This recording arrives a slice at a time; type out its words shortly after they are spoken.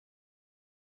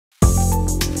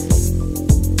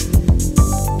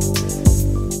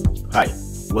Hi,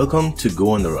 welcome to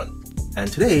Go on the Run.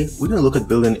 And today we're going to look at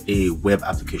building a web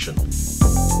application.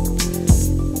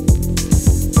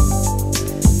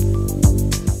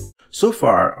 So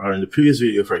far, or in the previous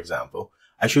video, for example,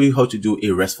 I showed you how to do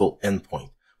a RESTful endpoint.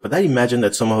 But I imagined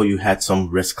that somehow you had some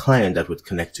REST client that would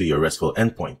connect to your RESTful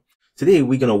endpoint. Today,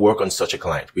 we're going to work on such a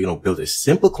client. We're going to build a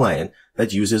simple client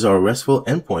that uses our RESTful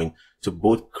endpoint to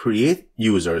both create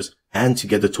users and to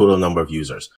get the total number of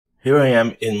users. Here I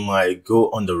am in my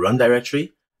Go on the Run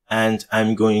directory, and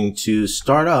I'm going to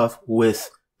start off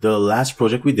with the last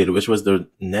project we did, which was the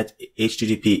Net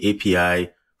HTTP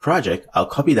API project. I'll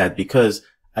copy that because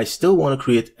I still want to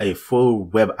create a full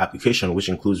web application, which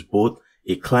includes both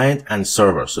a client and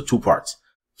server. So two parts.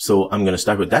 So I'm going to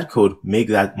start with that code, make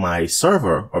that my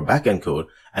server or backend code,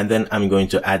 and then I'm going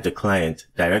to add the client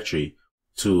directory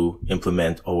to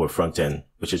implement our front end,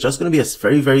 which is just going to be a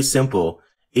very, very simple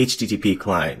HTTP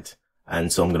client.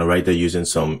 And so I'm going to write there using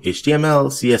some HTML,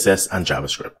 CSS, and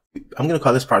JavaScript. I'm going to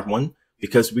call this part 1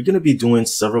 because we're going to be doing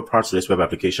several parts of this web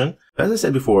application. As I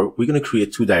said before, we're going to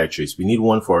create two directories. We need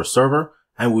one for our server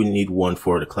and we need one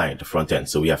for the client, the front end.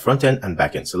 So we have front end and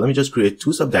back end. So let me just create two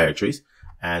subdirectories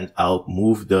and I'll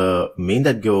move the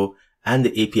main.go and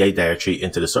the API directory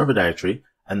into the server directory,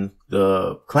 and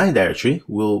the client directory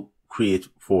will create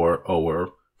for our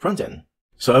front end.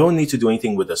 So I don't need to do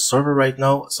anything with the server right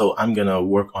now. So I'm going to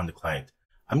work on the client.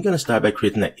 I'm going to start by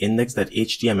creating an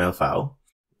index.html file.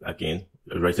 Again,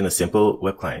 writing a simple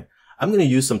web client. I'm going to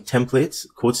use some templates,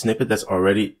 code snippet that's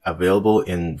already available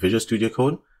in Visual Studio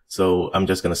Code. So I'm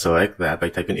just going to select that by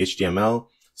typing HTML,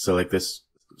 select this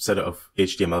set of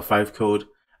HTML5 code,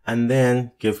 and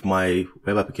then give my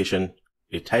web application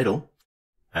a title.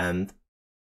 And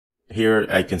here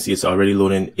I can see it's already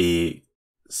loading a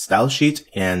style sheet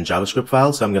and JavaScript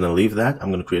file. So I'm going to leave that. I'm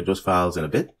going to create those files in a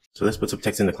bit. So let's put some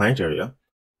text in the client area.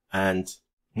 And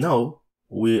now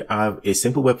we have a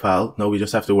simple web file. Now we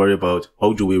just have to worry about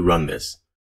how do we run this?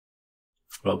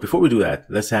 Well, before we do that,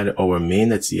 let's add our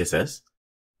main.css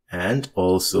and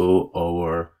also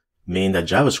our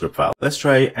main.javascript file. Let's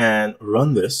try and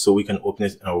run this so we can open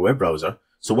it in our web browser.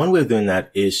 So one way of doing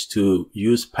that is to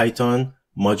use Python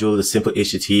module, the simple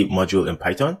HTTP module in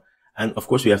Python. And of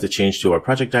course, we have to change to our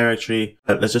project directory.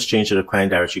 Let's just change to the client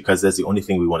directory because that's the only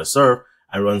thing we want to serve,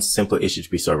 and run simple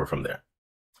HTTP server from there.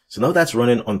 So now that's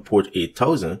running on port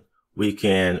 8000. We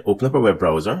can open up our web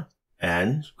browser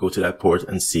and go to that port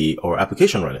and see our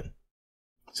application running.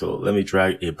 So let me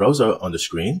drag a browser on the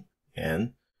screen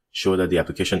and show that the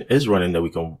application is running, that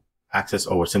we can access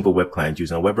our simple web client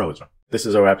using a web browser. This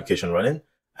is our application running,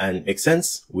 and it makes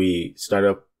sense. We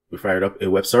fired up a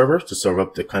web server to serve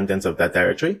up the contents of that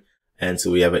directory. And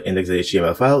so we have an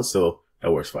index.html file, so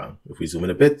that works fine. If we zoom in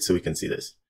a bit so we can see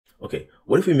this. Okay,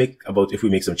 what if we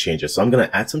make some changes? So I'm going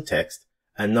to add some text,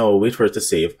 and now I'll wait for it to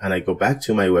save, and I go back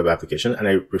to my web application and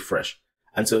I refresh.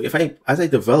 And so as I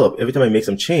develop, every time I make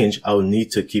some change, I'll need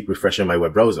to keep refreshing my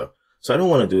web browser. So I don't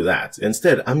want to do that.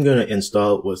 Instead, I'm going to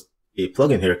install a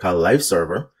plugin here called Live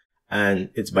Server,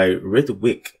 and it's by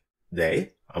Ritwick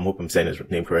Day. I hope I'm saying his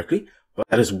name correctly, but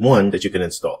that is one that you can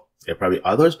install. There are probably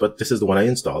others, but this is the one I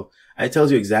installed. And it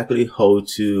tells you exactly how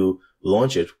to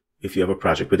launch it if you have a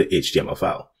project with an HTML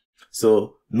file.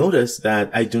 So notice that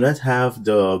I do not have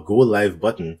the Go Live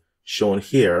button shown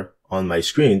here on my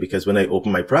screen because when I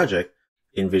open my project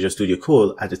in Visual Studio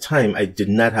Code, at the time, I did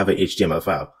not have an HTML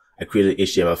file. I created an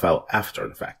HTML file after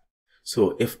the fact.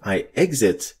 So if I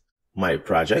exit my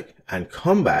project and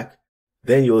come back,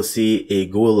 then you'll see a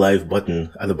Go Live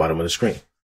button at the bottom of the screen.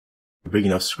 Big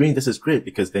enough screen, this is great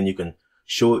because then you can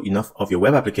show enough of your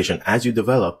web application as you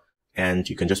develop, and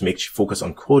you can just focus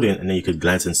on coding, and then you could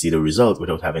glance and see the result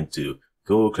without having to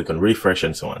go click on refresh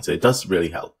and so on. So it does really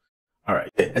help. All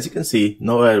right. As you can see,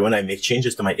 now when I make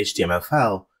changes to my HTML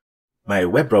file, my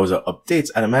web browser updates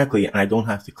automatically and I don't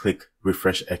have to click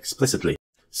refresh explicitly.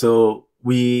 So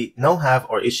we now have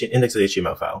our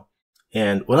index.html file.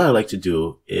 And what I like to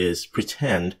do is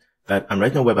pretend that I'm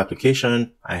writing a web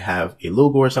application. I have a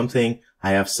logo or something.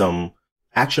 I have some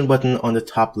action button on the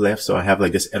top left. So I have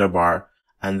like this header bar.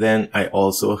 And then I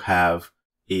also have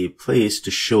a place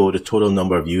to show the total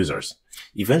number of users.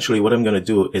 Eventually, what I'm going to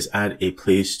do is add a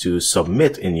place to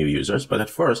submit in new users. But at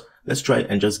first, let's try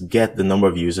and just get the number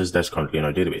of users that's currently in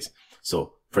our database.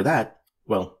 So for that,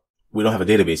 well, we don't have a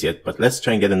database yet, but let's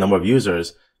try and get the number of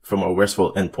users from our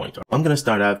RESTful endpoint. I'm going to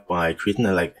start out by creating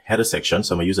a header section.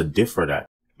 So I'm going to use a div for that.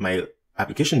 My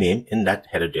application name in that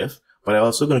header div, but I'm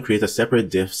also going to create a separate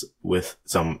div with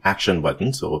some action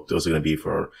buttons. So those are going to be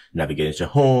for navigating to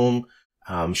home,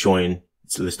 showing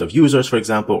a list of users, for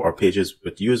example, or pages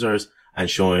with users, and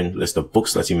showing a list of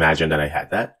books. Let's imagine that I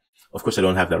had that. Of course, I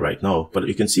don't have that right now, but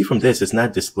you can see from this, it's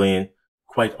not displaying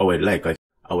quite how I'd like. Like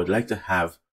I would like to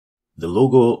have the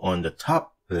logo on the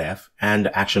top left and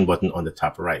the action button on the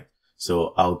top right.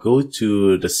 So I'll go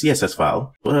to the CSS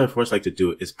file. What I first like to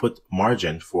do is put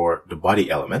margin for the body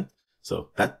element. So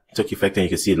that took effect and you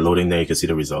can see it loading there. You can see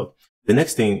the result. The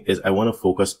next thing is I want to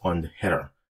focus on the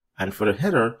header. And for the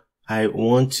header, I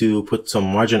want to put some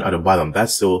margin at the bottom.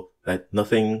 That's so that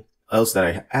nothing else that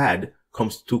I add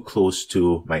comes too close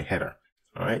to my header.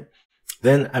 All right.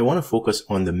 Then I want to focus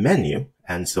on the menu.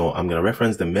 And so I'm going to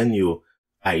reference the menu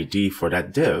ID for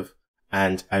that div.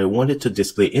 And I want it to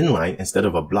display inline instead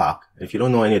of a block. If you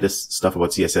don't know any of this stuff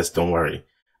about CSS, don't worry.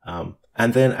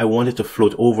 And then I want it to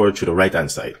float over to the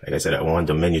right-hand side. Like I said, I want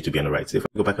the menu to be on the right. So if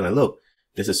I go back and I look,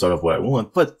 this is sort of what I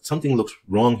want, but something looks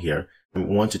wrong here. I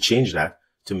want to change that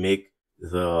to make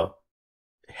the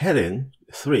heading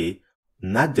 3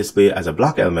 not display as a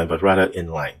block element, but rather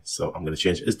inline. So I'm going to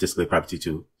change its display property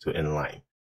to inline.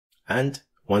 And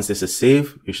once this is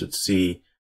saved, you should see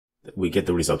that we get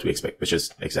the result we expect, which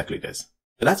is exactly this.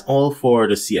 So that's all for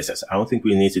the CSS. I don't think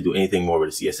we need to do anything more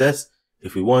with the CSS.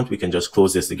 If we want, we can just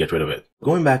close this to get rid of it.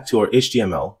 Going back to our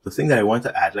HTML, the thing that I want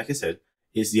to add, like I said,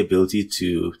 is the ability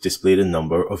to display the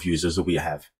number of users that we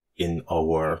have in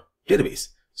our database.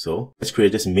 So let's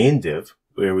create this main div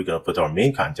where we're going to put our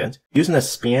main content using a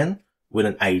span with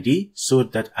an ID so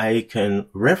that I can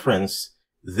reference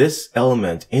this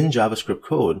element in JavaScript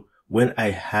code when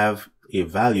I have a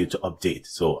value to update.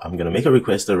 So I'm going to make a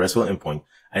request to the RESTful endpoint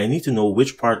and I need to know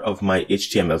which part of my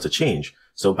HTML to change.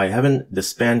 So by having the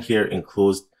span here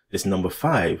enclosed this number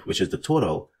 5, which is the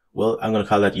total, well, I'm going to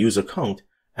call that user count.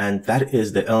 And that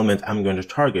is the element I'm going to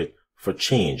target for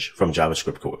change from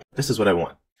JavaScript code. This is what I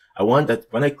want. I want that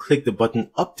when I click the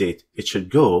button update, it should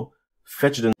go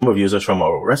fetch the number of users from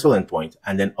our RESTful endpoint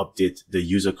and then update the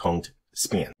user count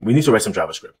span. We need to write some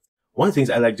JavaScript. One of the things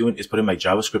I like doing is putting my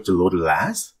JavaScript to load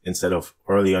last instead of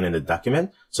early on in the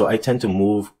document. So I tend to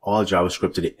move all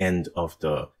JavaScript to the end of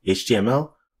the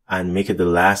HTML and make it the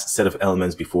last set of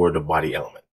elements before the body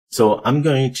element. So I'm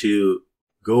going to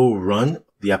go run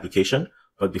the application.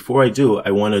 But before I do,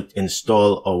 I want to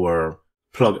install our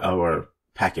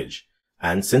package.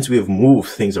 And since we have moved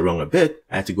things around a bit,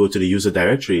 I had to go to the user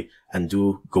directory and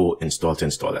do go install to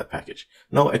install that package.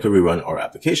 Now I can rerun our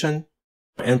application.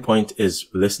 Our endpoint is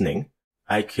listening.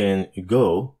 I can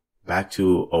go back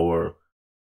to our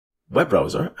web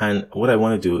browser. And what I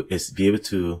want to do is be able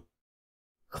to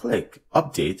click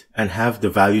update and have the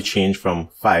value change from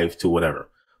 5 to whatever.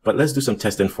 But let's do some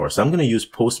testing first. So I'm going to use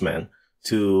Postman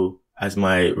as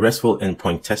my RESTful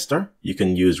endpoint tester. You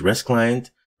can use REST client.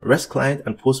 REST client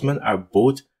and Postman are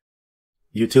both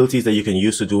utilities that you can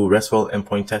use to do RESTful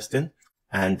endpoint testing,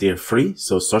 and they're free.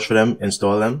 So search for them,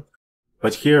 install them.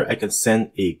 But here I can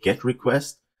send a GET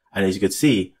request. And as you can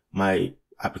see, my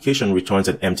application returns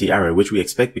an empty array, which we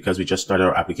expect because we just started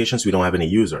our application. So we don't have any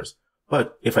users.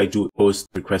 But if I do post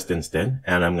request instead,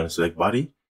 and I'm going to select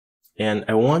body, and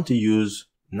I want to use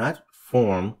not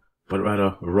form, but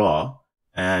rather raw.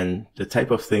 And the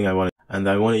type of thing I want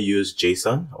to use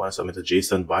JSON. I want to submit a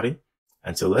JSON body.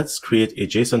 And so let's create a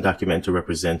JSON document to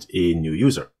represent a new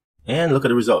user. And look at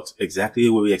the results. Exactly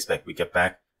what we expect. We get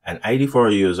back an ID for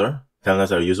our user, telling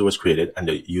us our user was created and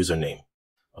the username.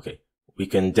 Okay. We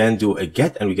can then do a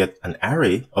get and we get an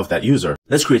array of that user.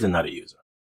 Let's create another user.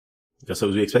 Just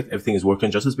as we expect, everything is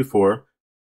working just as before.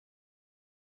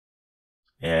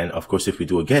 And of course, if we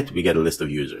do a get, we get a list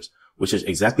of users, which is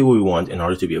exactly what we want in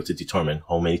order to be able to determine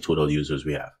how many total users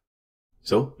we have.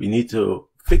 So we need to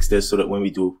fix this so that when we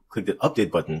do click the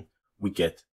update button, we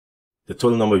get the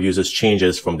total number of users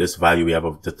changes from this value we have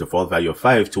of the default value of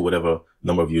 5 to whatever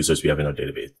number of users we have in our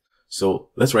database. So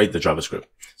let's write the JavaScript.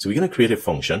 So we're going to create a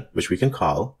function, which we can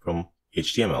call from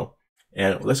HTML.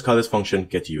 And let's call this function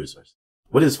get users.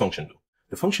 What does this function do?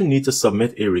 The function needs to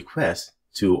submit a request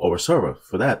to our server.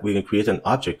 For that, we can create an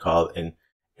object called an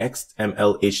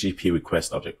XML HTTP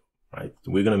request object, right?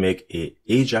 We're going to make a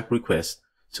AJAX request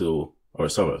to our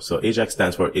server. So AJAX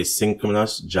stands for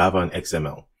Asynchronous Java and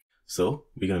XML. So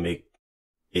we're going to make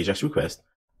AJAX request.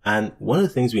 And one of the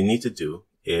things we need to do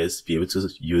is be able to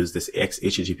use this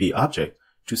XHTTP object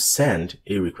to send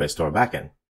a request to our backend.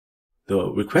 The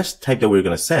request type that we're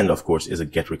going to send, of course, is a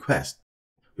get request.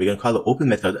 We're going to call the open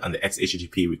method on the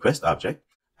XHTTP request object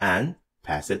and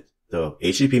pass it the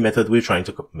HTTP method we're trying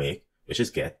to make, which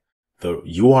is get, the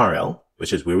URL,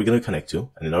 which is where we're going to connect to.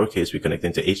 And in our case, we're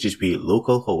connecting to HTTP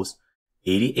localhost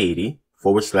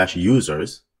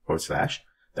 8080/users/.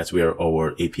 That's where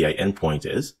our API endpoint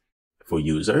is for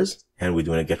users. And we're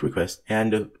doing a get request.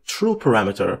 And the true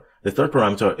parameter, the third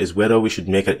parameter, is whether we should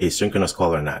make an asynchronous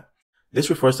call or not. This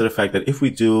refers to the fact that if we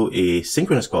do a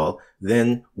synchronous call,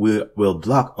 then we'll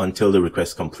block until the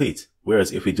request completes.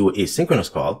 Whereas if we do a synchronous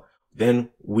call, then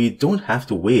we don't have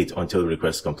to wait until the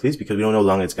request completes because we don't know how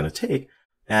long it's going to take.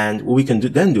 And what we can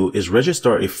then do is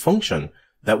register a function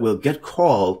that will get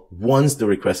called once the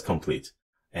request completes.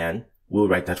 And we'll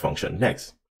write that function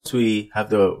next. So we have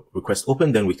the request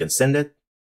open, then we can send it.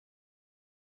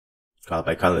 Call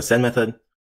by calling the send method.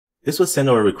 This will send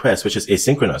our request, which is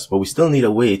asynchronous, but we still need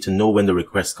a way to know when the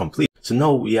request completes. So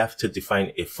now we have to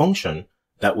define a function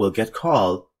that will get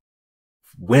called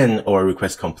when our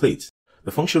request completes.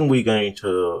 The function we're going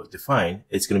to define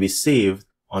is going to be saved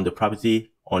on the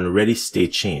property on ready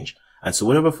state change. And so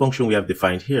whatever function we have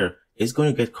defined here is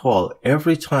going to get called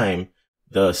every time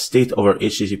the state of our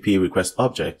HTTP request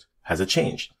object has a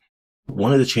change.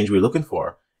 One of the change we're looking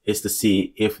for is to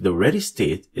see if the ready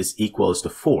state is equals to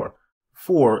 4.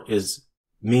 4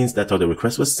 means that the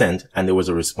request was sent and there was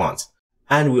a response.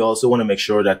 And we also want to make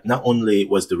sure that not only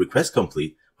was the request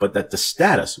complete, but that the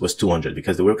status was 200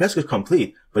 because the request was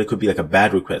complete, but it could be like a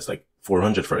bad request, like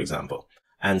 400, for example.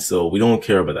 And so we don't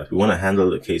care about that. We want to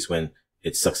handle the case when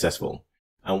it's successful.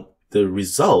 And the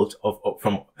result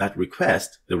from that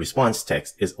request, the response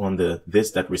text is on the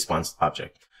this.response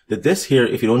object. The this here,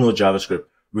 if you don't know JavaScript,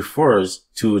 refers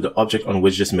to the object on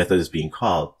which this method is being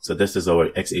called. So this is our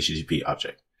XHTTP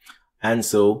object. And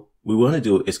so what we want to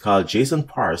do is call JSON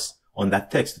parse on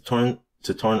that text to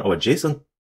turn our JSON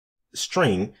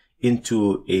string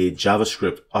into a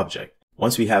JavaScript object.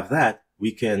 Once we have that,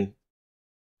 we can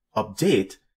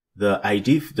update the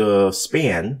ID, the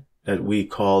span that we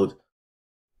called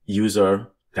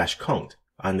user-count.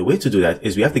 And the way to do that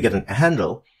is we have to get a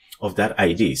handle of that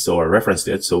ID. So I referenced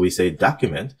it. So we say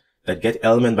document that get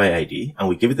element by ID, and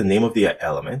we give it the name of the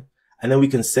element, and then we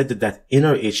can set that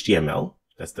inner HTML,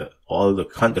 that's all the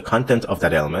content of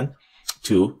that element,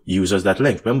 to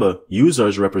users.length. Remember,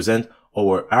 users represent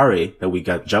our array that we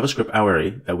got, JavaScript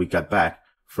array that we got back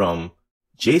from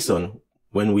JSON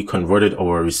when we converted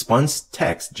our response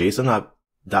text, JSON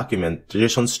document,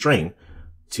 JSON string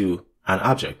to an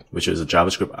object, which is a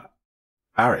JavaScript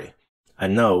array.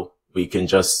 And now we can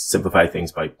just simplify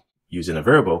things by using a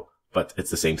variable, but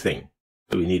it's the same thing.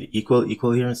 So we need equal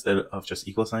here instead of just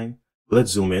equal sign.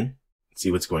 Let's zoom in,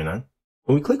 see what's going on.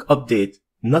 When we click update,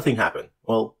 nothing happened.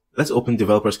 Well, let's open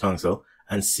developers console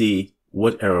and see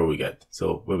what error we get.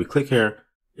 So when we click here,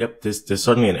 yep, there's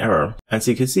certainly an error. And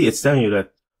so you can see it's telling you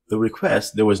that the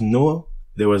request, there was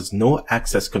no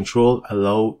access control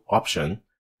allow option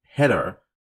header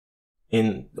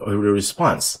in the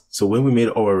response. So when we made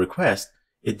our request,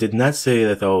 it did not say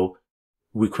that our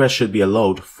request should be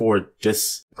allowed for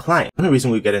this client. One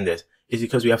reason we get in this is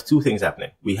because we have two things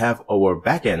happening. We have our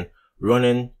backend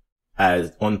running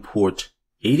as on port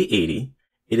 8080.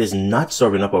 It is not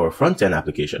serving up our front-end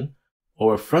application.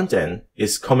 Our front-end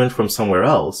is coming from somewhere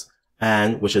else,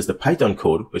 and which is the Python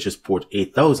code, which is port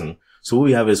 8000. So what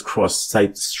we have is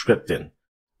cross-site scripting.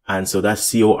 And so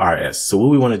that's CORS. So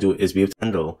what we want to do is be able to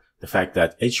handle the fact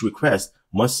that each request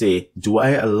must say, do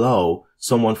I allow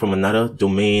someone from another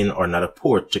domain or another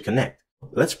port to connect?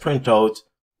 Let's print out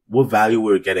what value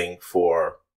we're getting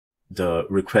for the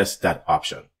request that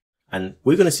option. And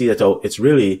we're going to see that it's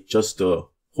really just the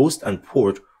host and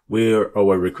port where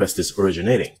our request is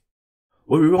originating.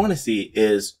 What we want to see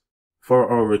is for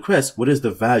our request, what is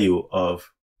the value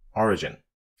of origin?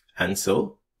 And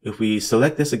so if we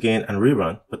select this again and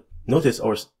rerun, but notice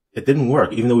it didn't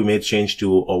work, even though we made change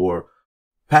to our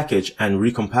package and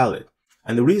recompile it.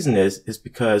 And the reason is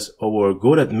because our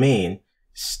go.main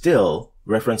still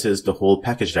references the whole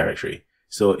package directory.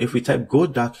 So if we type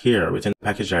go.doc here within the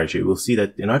package directory, we'll see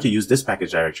that in order to use this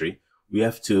package directory, we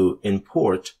have to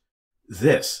import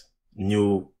this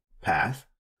new path,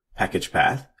 package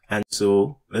path. And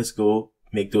so let's go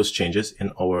make those changes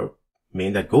in our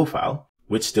main.go file,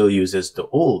 which still uses the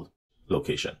old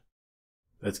location.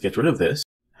 Let's get rid of this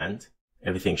and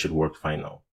everything should work fine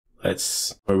now.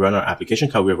 Let's run our application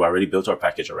because we've already built our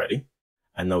package already.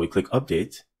 And now we click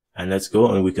update and let's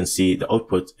go and we can see the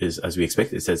output is as we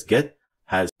expected. It says get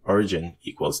has origin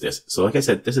equals this. So like I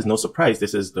said, this is no surprise.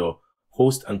 This is the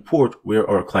host and port where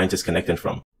our client is connecting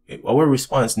from. Our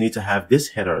response needs to have this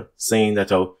header saying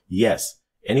that, yes,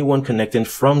 anyone connecting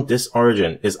from this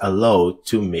origin is allowed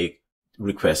to make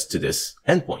requests to this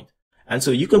endpoint. And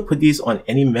so you can put these on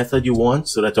any method you want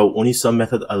so that only some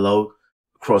method allow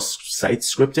cross-site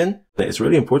scripting. It's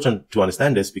really important to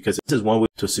understand this because this is one way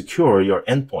to secure your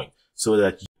endpoint so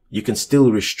that you can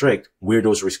still restrict where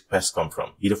those requests come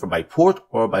from, either by port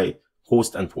or by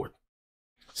host and port.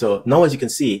 So now, as you can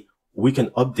see, we can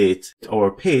update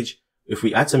our page if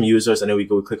we add some users and then we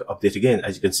go click update again,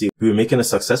 as you can see, we were making a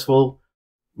successful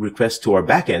request to our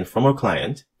backend from our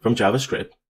client from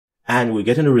JavaScript, and we're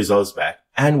getting the results back,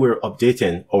 and we're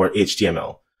updating our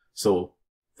HTML. So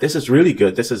this is really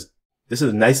good. This is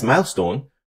a nice milestone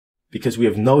because we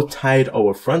have now tied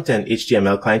our front-end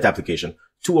HTML client application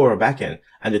to our backend,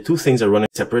 and the two things are running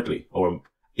separately. Our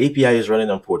API is running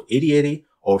on port 8080.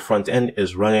 Our front-end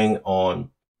is running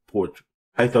on port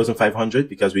 5500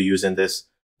 because we're using this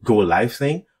GOLang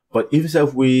thing. But even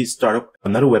if we start up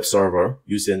another web server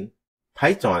using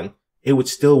Python, it would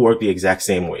still work the exact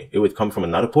same way. It would come from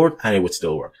another port and it would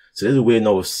still work. So this is a way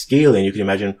now of scaling. You can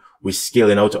imagine we're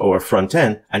scaling out our front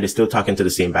end and they're still talking to the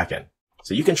same backend.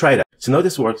 So you can try that. So now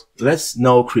this works. Let's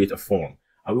now create a form.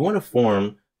 And we want a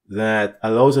form that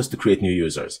allows us to create new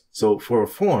users. So for a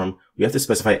form, we have to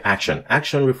specify action.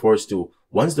 Action refers to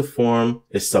once the form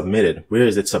is submitted, where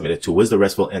is it submitted to? Where's the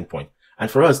RESTful endpoint? And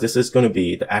for us, this is going to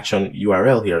be the action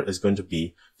URL here is going to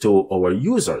be to our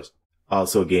users.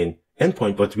 Also again,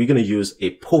 endpoint, but we're going to use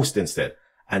a post instead.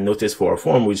 And notice for our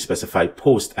form, we specify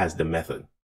post as the method.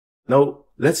 Now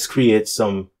let's create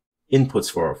some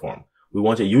inputs for our form. We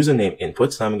want a username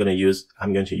input. So I'm going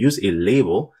to use a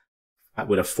label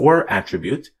with a for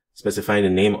attribute, specifying the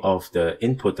name of the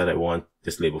input that I want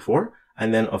this label for.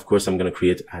 And then of course, I'm going to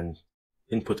create an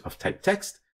input of type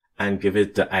text and give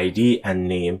it the ID and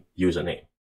name username.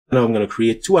 Now I'm going to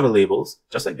create two other labels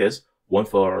just like this, one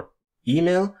for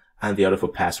email and the other for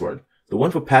password. The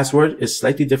one for password is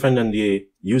slightly different than the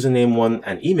username one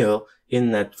and email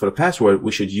in that for the password,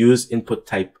 we should use input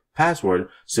type password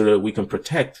so that we can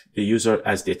protect the user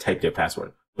as they type their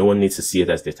password. No one needs to see it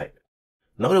as they type it.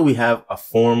 Now that we have a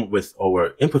form with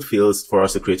our input fields for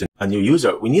us to create a new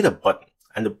user, we need a button.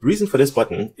 And the reason for this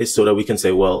button is so that we can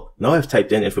say, well, now I've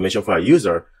typed in information for our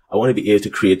user. I want to be able to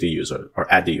create the user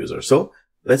or add the user. So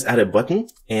let's add a button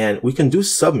and we can do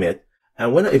submit.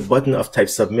 And when a button of type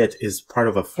submit is part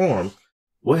of a form,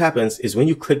 what happens is when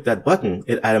you click that button,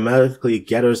 it automatically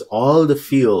gathers all the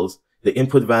fields, the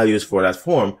input values for that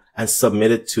form and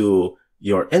submit it to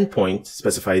your endpoint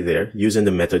specified there using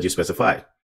the method you specified.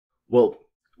 Well,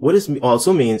 what this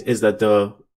also means is that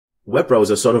the web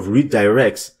browser sort of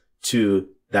redirects to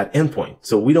that endpoint.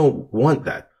 So we don't want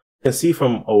that. You can see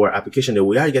from our application that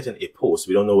we are getting a post.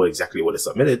 We don't know exactly what is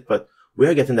submitted, but we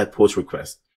are getting that post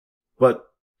request. But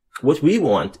what we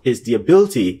want is the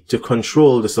ability to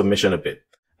control the submission a bit.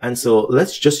 And so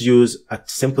let's just use a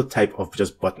simple type of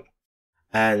just button.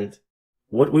 And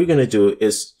what we're going to do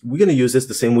is we're going to use this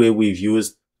the same way we've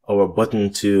used our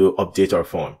button to update our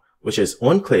form, which is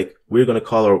on click. We're going to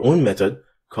call our own method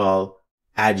called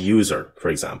add user, for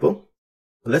example.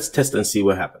 Let's test and see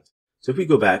what happens. So if we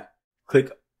go back,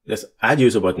 click this add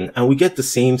user button and we get the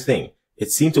same thing.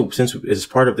 It seems to, since it's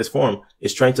part of this form,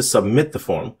 it's trying to submit the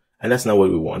form. And that's not what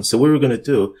we want. So what we're going to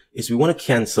do is we want to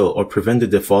cancel or prevent the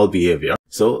default behavior.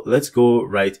 So let's go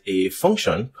write a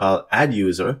function called add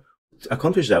user. To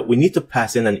accomplish that, we need to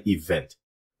pass in an event.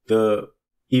 The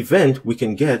event we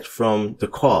can get from the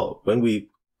call. When we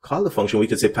call the function, we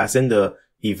can say pass in the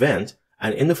event.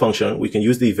 And in the function, we can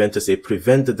use the event to say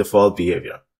prevent the default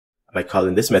behavior by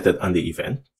calling this method on the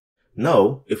event.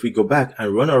 Now, if we go back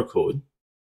and run our code,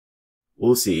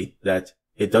 we'll see that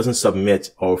it doesn't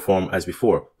submit our form as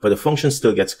before, but the function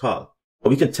still gets called.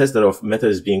 We can test that our method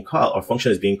is being called, our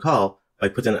function is being called by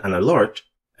putting an alert.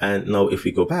 And now if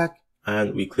we go back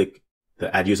and we click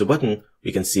the add user button,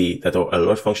 we can see that our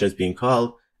alert function is being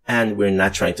called and we're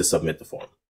not trying to submit the form.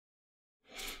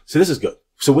 So this is good.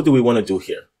 So what do we want to do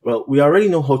here? Well, we already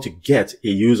know how to get a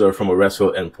user from a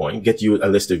RESTful endpoint, get you a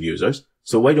list of users.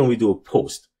 So why don't we do a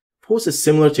post? Post is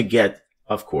similar to get,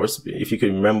 of course. If you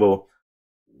can remember,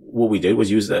 what we did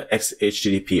was use the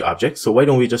XHTTP object. So why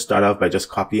don't we just start off by just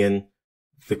copying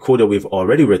the code that we've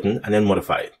already written and then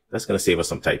modify it. That's going to save us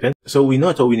some typing. So we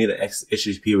know that we need an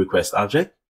XHTTP request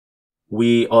object.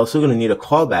 We also going to need a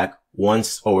callback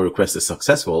once our request is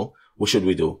successful. What should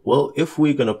we do? Well, if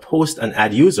we're going to post and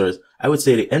add users, I would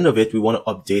say at the end of it, we want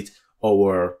to update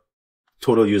our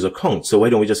total user count. So why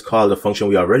don't we just call the function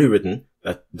we already written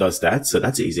that does that? So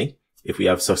that's easy. If we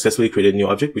have successfully created a new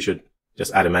object, we should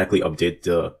just automatically update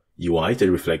the UI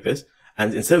to reflect this.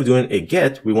 And instead of doing a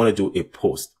get, we want to do a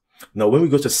post. Now, when we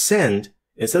go to send,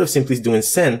 instead of simply doing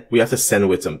send, we have to send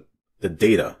with the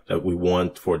data that we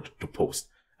want for to post.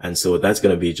 And so that's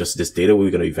going to be just this data we're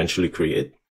going to eventually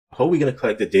create. How are we going to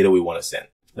collect the data we want to send?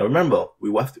 Now, remember,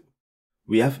 we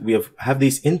have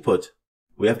these inputs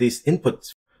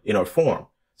in our form.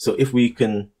 So if we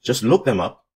can just look them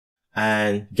up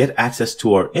and get access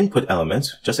to our input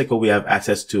elements, just like how we have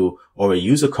access to our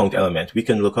user count element, we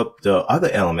can look up the other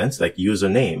elements like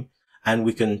username and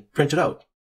we can print it out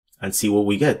and see what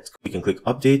we get. We can click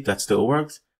update, that still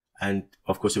works. And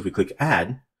of course, if we click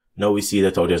add, now we see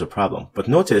that, oh, there's a problem. But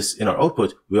notice in our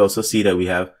output, we also see that we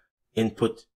have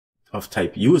input of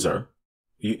type user.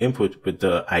 You input with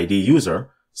the ID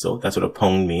user. So that's what a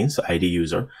pound means, so ID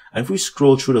user. And if we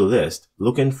scroll through the list,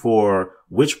 looking for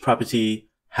which property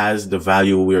has the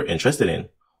value we're interested in,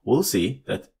 we'll see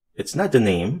that it's not the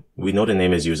name. We know the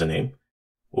name is username.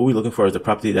 What we're looking for is the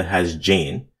property that has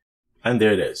Jane. And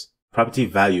there it is. Property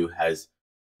value has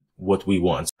what we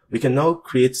want. We can now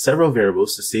create several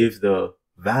variables to save the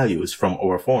values from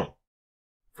our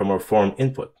form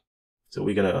input. So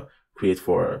we're going to create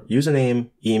for username,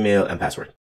 email, and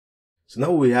password. So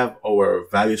now we have our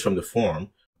values from the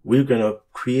form. We're going to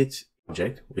create an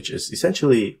object, which is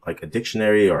essentially like a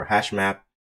dictionary or hash map,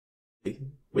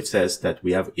 which says that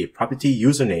we have a property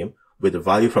username with a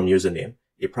value from username,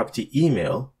 a property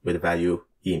email with a value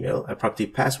email, a property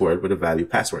password with a value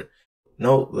password.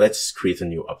 Now let's create a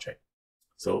new object.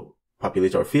 So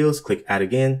populate our fields, click add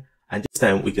again. And this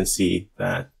time we can see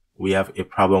that we have a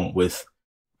problem with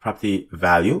property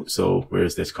value. So where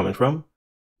is this coming from?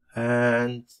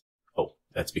 And oh,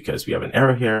 that's because we have an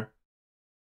error here.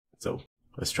 So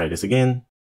let's try this again.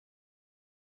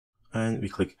 And we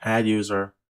click add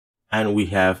user and we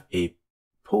have a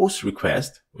post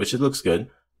request, which it looks good,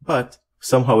 but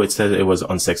somehow it says it was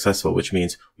unsuccessful, which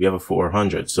means we have a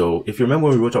 400. So if you remember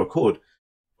when we wrote our code,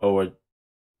 our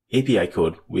API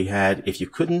code, we had, if you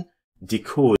couldn't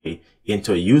decode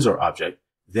into a user object,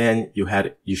 then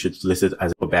you should list it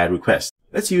as a bad request.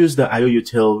 Let's use the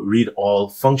IOUtil read all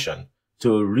function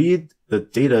to read the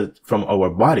data from our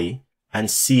body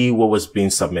and see what was being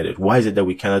submitted. Why is it that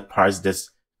we cannot parse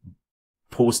this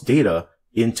post data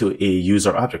into a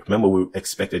user object? Remember, we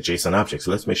expect a JSON object.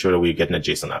 So let's make sure that we're getting a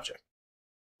JSON object.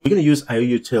 We're going to use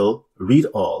IOUtil read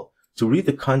all to read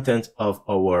the content of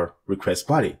our request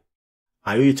body.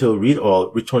 IOUtil read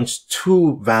all returns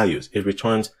two values. It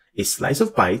returns a slice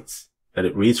of bytes that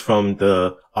it reads from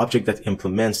the object that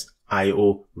implements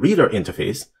IO reader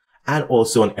interface, and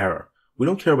also an error. We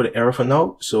don't care about the error for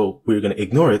now, so we're going to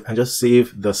ignore it and just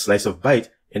save the slice of byte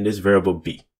in this variable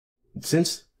b.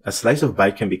 Since a slice of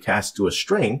byte can be cast to a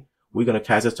string, we're going to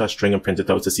cast it to a string and print it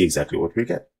out to see exactly what we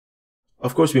get.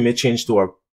 Of course, we may change to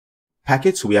our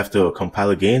package, so we have to compile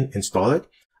again, install it,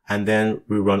 and then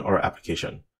we run our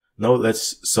application. Now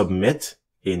let's submit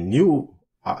a new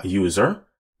user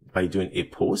by doing a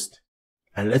post.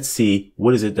 And let's see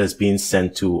what is it that's being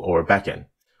sent to our backend.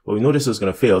 Well, we know this is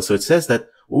going to fail. So it says that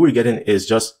what we're getting is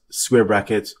just square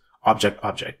brackets, object.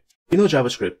 You know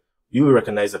JavaScript, you will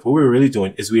recognize that what we're really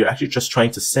doing is we are actually just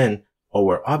trying to send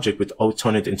our object without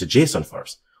turning it into JSON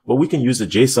first. Well, we can use the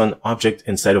JSON object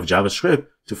inside of JavaScript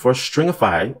to first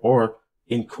stringify or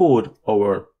encode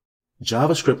our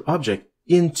JavaScript object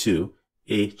into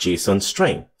a JSON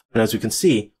string. And as we can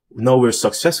see, now we're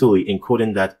successfully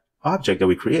encoding that object that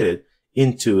we created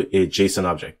into a JSON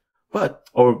object. But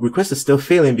our request is still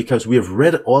failing because we have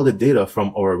read all the data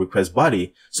from our request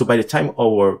body. So by the time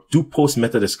our doPost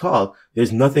method is called,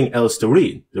 there's nothing else to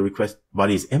read. The request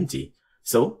body is empty.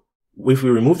 So if we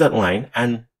remove that line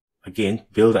and again,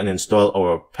 build and install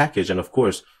our package, and of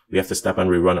course, we have to stop and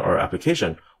rerun our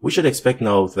application, we should expect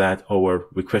now that our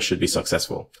request should be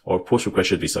successful. Our post request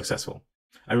should be successful.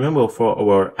 And remember, for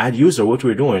our add user, what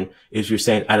we're doing is we're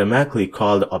saying automatically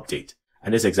call the update.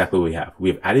 And this is exactly what we have. We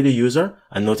have added a user,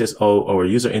 and notice how our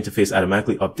user interface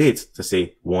automatically updates to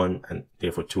say 1 and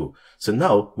therefore 2. So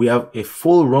now we have a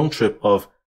full round trip of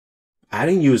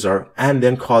adding user and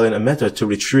then calling a method to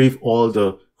retrieve all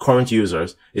the current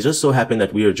users. It just so happened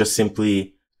that we are just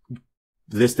simply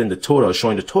listing the total,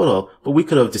 showing the total, but we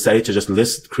could have decided to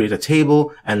just create a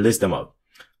table and list them out.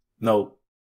 Now,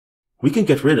 we can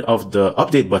get rid of the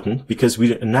update button because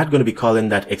we're not going to be calling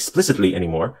that explicitly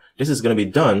anymore. This is going to be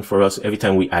done for us every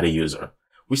time we add a user.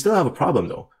 We still have a problem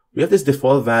though. We have this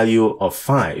default value of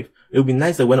 5. It would be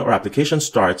nice that when our application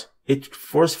starts, it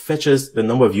first fetches the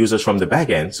number of users from the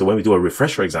backend. So when we do a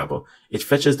refresh, for example, it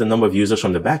fetches the number of users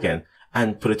from the backend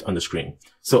and put it on the screen.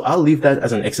 So I'll leave that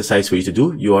as an exercise for you to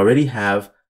do. You already have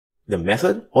the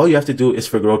method. All you have to do is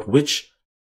figure out which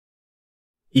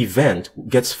event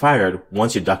gets fired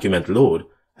once your document load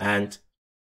and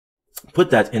put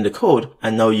that in the code.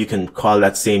 And now you can call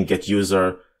that same get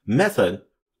user method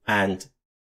and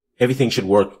everything should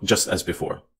work just as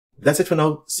before. That's it for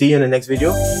now. See you in the next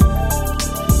video.